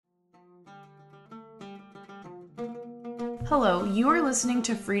Hello, you are listening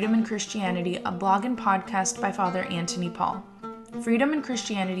to Freedom in Christianity, a blog and podcast by Father Antony Paul. Freedom in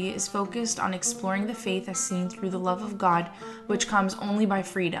Christianity is focused on exploring the faith as seen through the love of God, which comes only by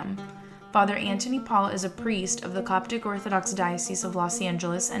freedom. Father Antony Paul is a priest of the Coptic Orthodox Diocese of Los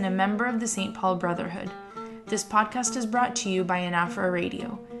Angeles and a member of the St. Paul Brotherhood. This podcast is brought to you by Anaphora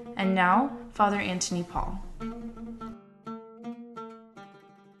Radio. And now, Father Antony Paul.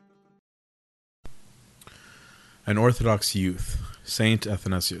 An Orthodox youth, Saint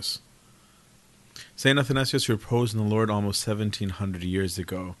Athanasius. Saint Athanasius, who reposed in the Lord almost 1700 years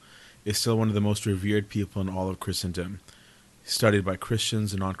ago, is still one of the most revered people in all of Christendom, studied by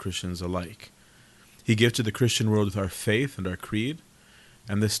Christians and non-Christians alike. He gifted the Christian world with our faith and our creed,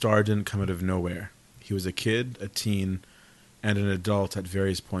 and this star didn't come out of nowhere. He was a kid, a teen, and an adult at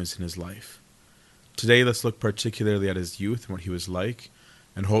various points in his life. Today, let's look particularly at his youth and what he was like,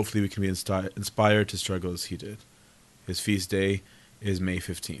 and hopefully we can be inspired to struggle as he did. His feast day is May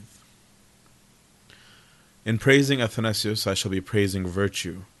 15th. In praising Athanasius, I shall be praising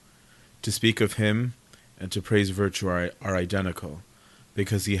virtue. To speak of him and to praise virtue are identical,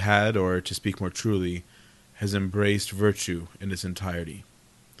 because he had, or to speak more truly, has embraced virtue in its entirety.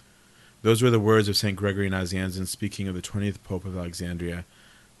 Those were the words of St. Gregory Nazianzen speaking of the 20th Pope of Alexandria,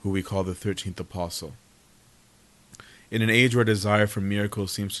 who we call the 13th Apostle. In an age where desire for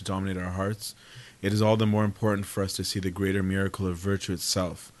miracles seems to dominate our hearts, it is all the more important for us to see the greater miracle of virtue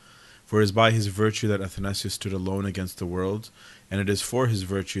itself. For it is by his virtue that Athanasius stood alone against the world, and it is for his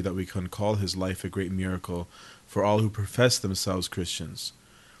virtue that we can call his life a great miracle for all who profess themselves Christians.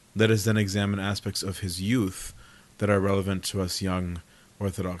 Let us then examine aspects of his youth that are relevant to us young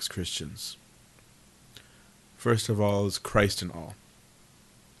Orthodox Christians. First of all is Christ in all.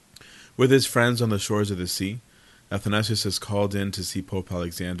 With his friends on the shores of the sea, Athanasius is called in to see Pope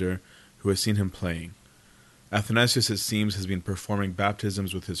Alexander, who has seen him playing. Athanasius, it seems, has been performing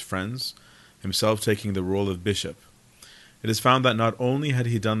baptisms with his friends, himself taking the role of bishop. It is found that not only had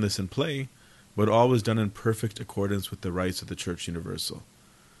he done this in play, but all was done in perfect accordance with the rites of the Church Universal.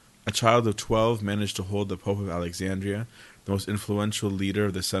 A child of 12 managed to hold the Pope of Alexandria, the most influential leader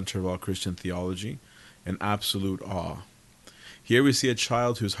of the center of all Christian theology, in absolute awe. Here we see a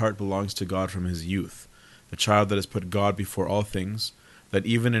child whose heart belongs to God from his youth, a child that has put God before all things, that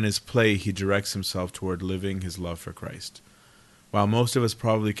even in his play he directs himself toward living his love for Christ. While most of us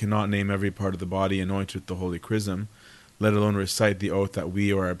probably cannot name every part of the body anointed with the Holy Chrism, let alone recite the oath that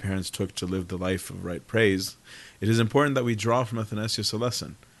we or our parents took to live the life of right praise, it is important that we draw from Athanasius a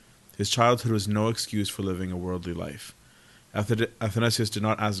lesson. His childhood was no excuse for living a worldly life. Athanasius did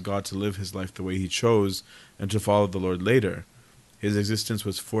not ask God to live his life the way he chose and to follow the Lord later. His existence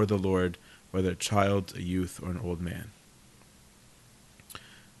was for the Lord, whether a child, a youth, or an old man.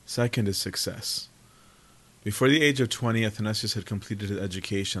 Second is success. Before the age of 20, Athanasius had completed his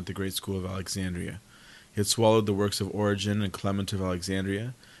education at the great school of Alexandria. He had swallowed the works of Origen and Clement of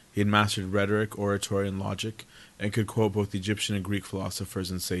Alexandria. He had mastered rhetoric, oratory, and logic, and could quote both Egyptian and Greek philosophers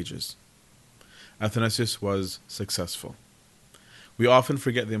and sages. Athanasius was successful. We often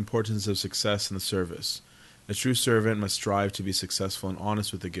forget the importance of success in the service. A true servant must strive to be successful and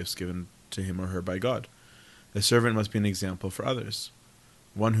honest with the gifts given to him or her by God. A servant must be an example for others,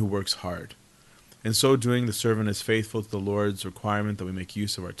 one who works hard. In so doing, the servant is faithful to the Lord's requirement that we make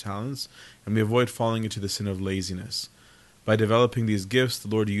use of our talents, and we avoid falling into the sin of laziness. By developing these gifts, the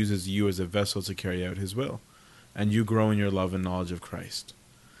Lord uses you as a vessel to carry out his will, and you grow in your love and knowledge of Christ.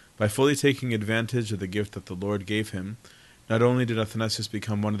 By fully taking advantage of the gift that the Lord gave him, not only did Athanasius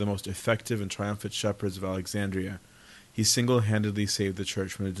become one of the most effective and triumphant shepherds of Alexandria, he single-handedly saved the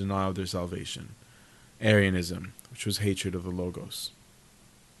church from the denial of their salvation, Arianism, which was hatred of the Logos.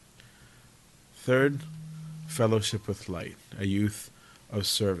 Third, fellowship with light, a youth of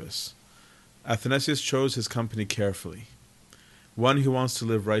service. Athanasius chose his company carefully. One who wants to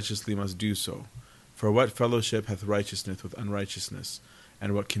live righteously must do so, for what fellowship hath righteousness with unrighteousness,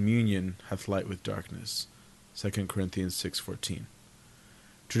 and what communion hath light with darkness? 2 Corinthians 6:14.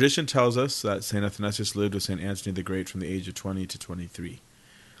 Tradition tells us that St. Athanasius lived with St. Antony the Great from the age of 20 to 23.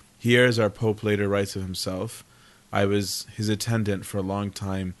 Here, as our Pope later writes of himself, I was his attendant for a long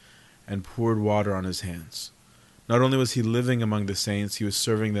time and poured water on his hands. Not only was he living among the saints, he was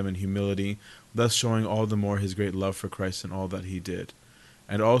serving them in humility, thus showing all the more his great love for Christ in all that he did,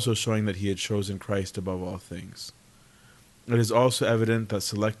 and also showing that he had chosen Christ above all things. It is also evident that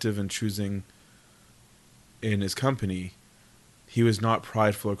selective in choosing in his company, he was not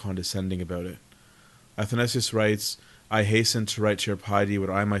prideful or condescending about it. Athanasius writes, I hasten to write to your piety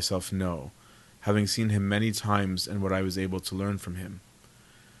what I myself know, having seen him many times and what I was able to learn from him.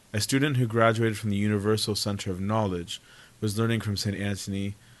 A student who graduated from the universal center of knowledge was learning from St.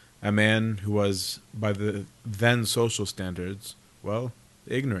 Antony, a man who was, by the then social standards, well,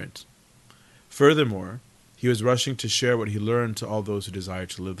 ignorant. Furthermore, he was rushing to share what he learned to all those who desired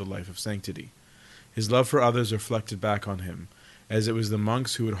to live the life of sanctity. His love for others reflected back on him, as it was the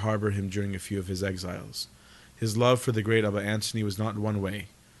monks who would harbor him during a few of his exiles. His love for the great Abba Antony was not one way,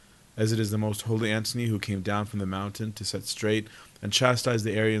 as it is the most holy Antony who came down from the mountain to set straight and chastise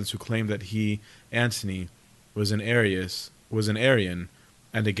the Arians who claimed that he, Antony, was an Arian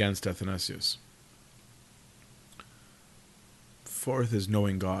and against Athanasius. Fourth is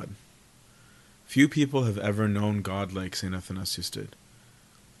knowing God. Few people have ever known God like St. Athanasius did.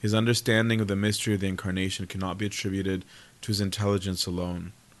 His understanding of the mystery of the Incarnation cannot be attributed to his intelligence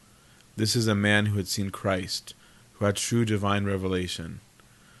alone. This is a man who had seen Christ, who had true divine revelation.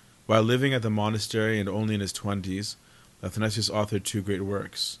 While living at the monastery and only in his 20s, Athanasius authored 2 great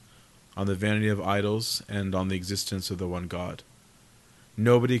works, on the vanity of idols and on the existence of the one God.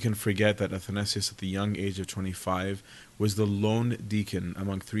 Nobody can forget that Athanasius, at the young age of 25, was the lone deacon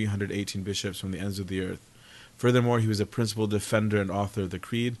among 318 bishops from the ends of the earth. Furthermore, he was a principal defender and author of the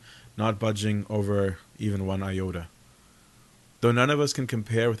Creed, not budging over even 1 iota. Though none of us can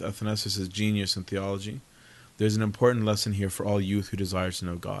compare with Athanasius' genius in theology, there is an important lesson here for all youth who desire to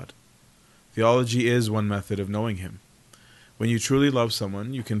know God. Theology is one method of knowing him. When you truly love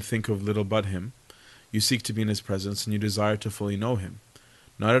someone, you can think of little but him. You seek to be in his presence, and you desire to fully know him,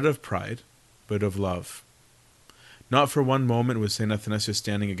 not out of pride, but of love. Not for one moment was St. Athanasius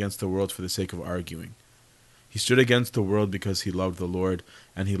standing against the world for the sake of arguing. He stood against the world because he loved the Lord,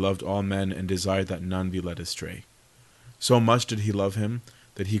 and he loved all men and desired that none be led astray. So much did he love him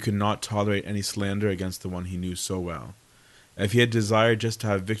that he could not tolerate any slander against the one he knew so well. If he had desired just to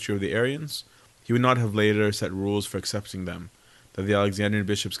have victory over the Arians, he would not have later set rules for accepting them, that the Alexandrian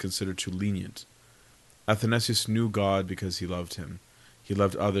bishops considered too lenient. Athanasius knew God because he loved him. He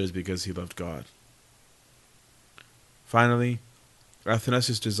loved others because he loved God. Finally,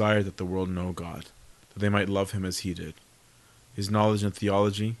 Athanasius desired that the world know God, that they might love him as he did. His knowledge in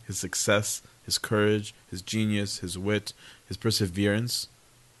theology, his success, his courage, his genius, his wit, his perseverance,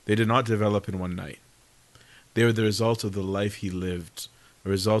 they did not develop in one night. They were the result of the life he lived, a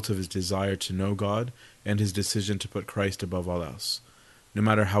result of his desire to know God and his decision to put Christ above all else. No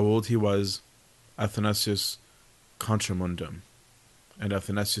matter how old he was, Athanasius contra mundum, and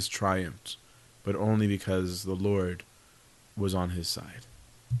Athanasius triumphed, but only because the Lord was on his side.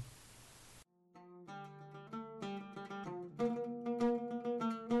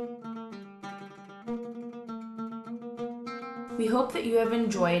 We hope that you have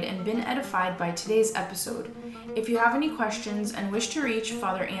enjoyed and been edified by today's episode. If you have any questions and wish to reach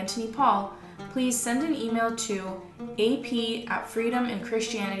Father Antony Paul, please send an email to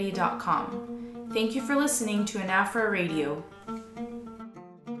ap@freedominchristianity.com. Thank you for listening to Anaphora Radio.